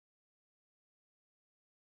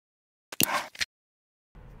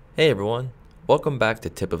Hey everyone, welcome back to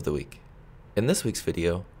Tip of the Week. In this week's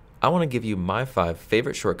video, I want to give you my 5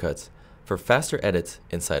 favorite shortcuts for faster edits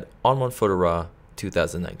inside ON1 Photo RAW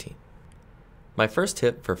 2019. My first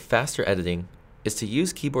tip for faster editing is to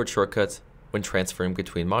use keyboard shortcuts when transferring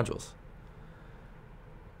between modules.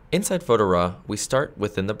 Inside Photo RAW, we start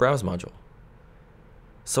within the Browse module.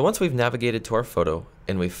 So once we've navigated to our photo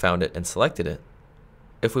and we've found it and selected it,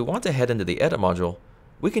 if we want to head into the Edit module,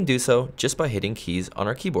 we can do so just by hitting keys on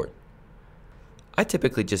our keyboard. I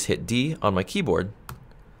typically just hit D on my keyboard,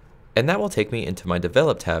 and that will take me into my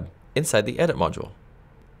Develop tab inside the Edit module.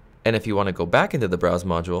 And if you want to go back into the Browse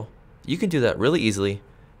module, you can do that really easily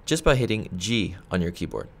just by hitting G on your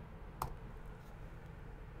keyboard.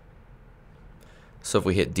 So if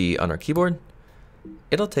we hit D on our keyboard,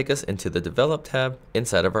 it'll take us into the Develop tab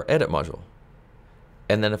inside of our Edit module.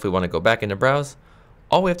 And then if we want to go back into Browse,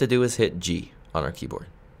 all we have to do is hit G on our keyboard.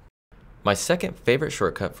 My second favorite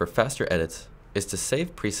shortcut for faster edits is to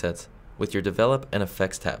save presets with your Develop and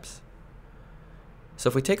Effects tabs. So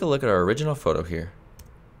if we take a look at our original photo here,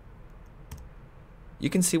 you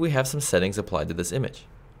can see we have some settings applied to this image.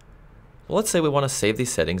 Well, let's say we want to save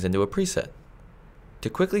these settings into a preset. To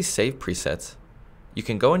quickly save presets, you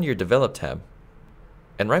can go into your Develop tab,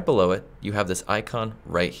 and right below it, you have this icon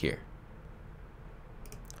right here.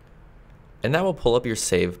 And that will pull up your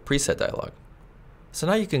Save Preset dialog. So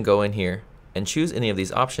now you can go in here and choose any of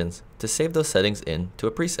these options to save those settings into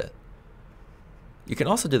a preset. You can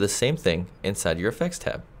also do the same thing inside your Effects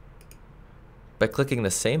tab by clicking the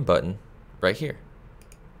same button right here.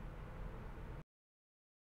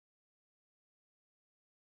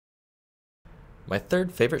 My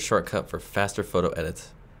third favorite shortcut for faster photo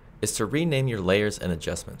edits is to rename your layers and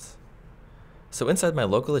adjustments. So inside my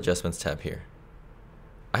Local Adjustments tab here,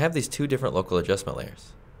 I have these 2 different local adjustment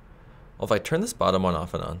layers. Well, if I turn this bottom one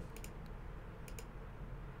off and on,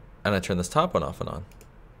 and I turn this top one off and on,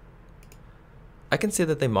 I can see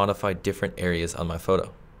that they modify different areas on my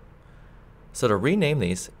photo. So to rename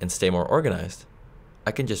these and stay more organized,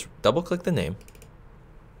 I can just double click the name,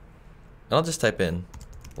 and I'll just type in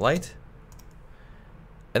light,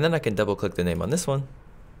 and then I can double click the name on this one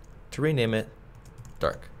to rename it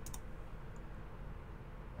dark.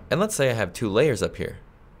 And let's say I have 2 layers up here.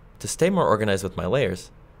 To stay more organized with my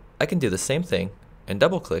layers, I can do the same thing and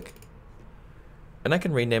double click, and I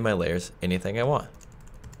can rename my layers anything I want.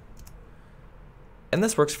 And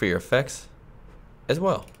this works for your effects as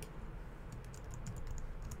well.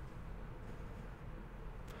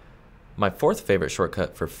 My fourth favorite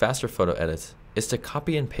shortcut for faster photo edits is to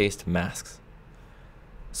copy and paste masks.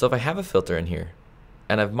 So if I have a filter in here,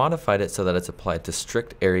 and I've modified it so that it's applied to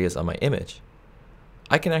strict areas on my image,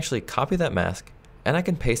 I can actually copy that mask and I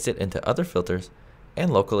can paste it into other filters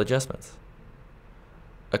and local adjustments.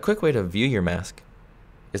 A quick way to view your mask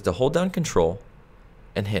is to hold down Control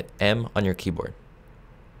and hit M on your keyboard.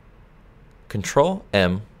 Control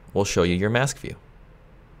M will show you your mask view.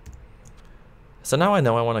 So now I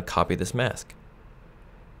know I want to copy this mask.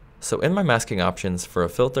 So in my masking options for a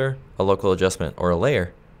filter, a local adjustment, or a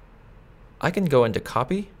layer, I can go into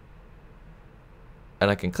Copy, and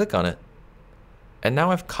I can click on it, and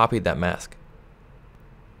now I've copied that mask.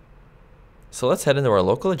 So let's head into our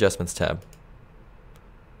Local Adjustments tab.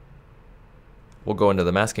 We'll go into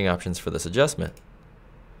the masking options for this adjustment,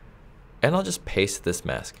 and I'll just paste this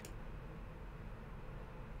mask.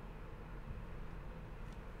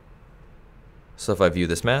 So if I view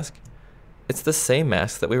this mask, it's the same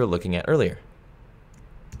mask that we were looking at earlier.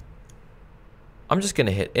 I'm just going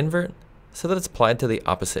to hit Invert so that it's applied to the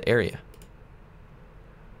opposite area.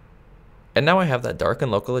 And now I have that dark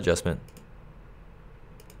and local adjustment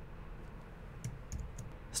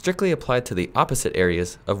strictly applied to the opposite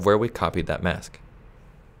areas of where we copied that mask.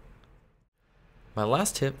 My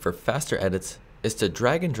last tip for faster edits is to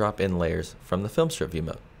drag and drop in layers from the film strip view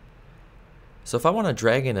mode. So if I want to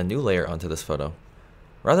drag in a new layer onto this photo,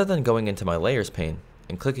 rather than going into my layers pane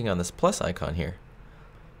and clicking on this plus icon here,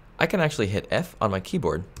 I can actually hit F on my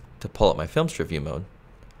keyboard to pull up my film strip view mode.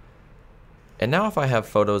 And now if I have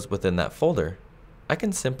photos within that folder, I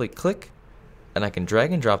can simply click and I can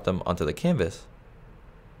drag and drop them onto the canvas,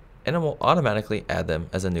 and it will automatically add them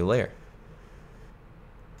as a new layer.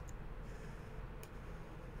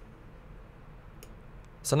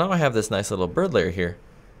 So now I have this nice little bird layer here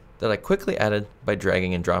that I quickly added by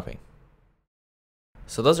dragging and dropping.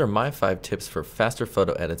 So those are my 5 tips for faster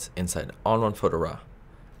photo edits inside ON1 Photo RAW.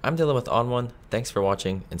 I'm Dylan with ON1, thanks for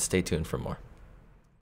watching and stay tuned for more.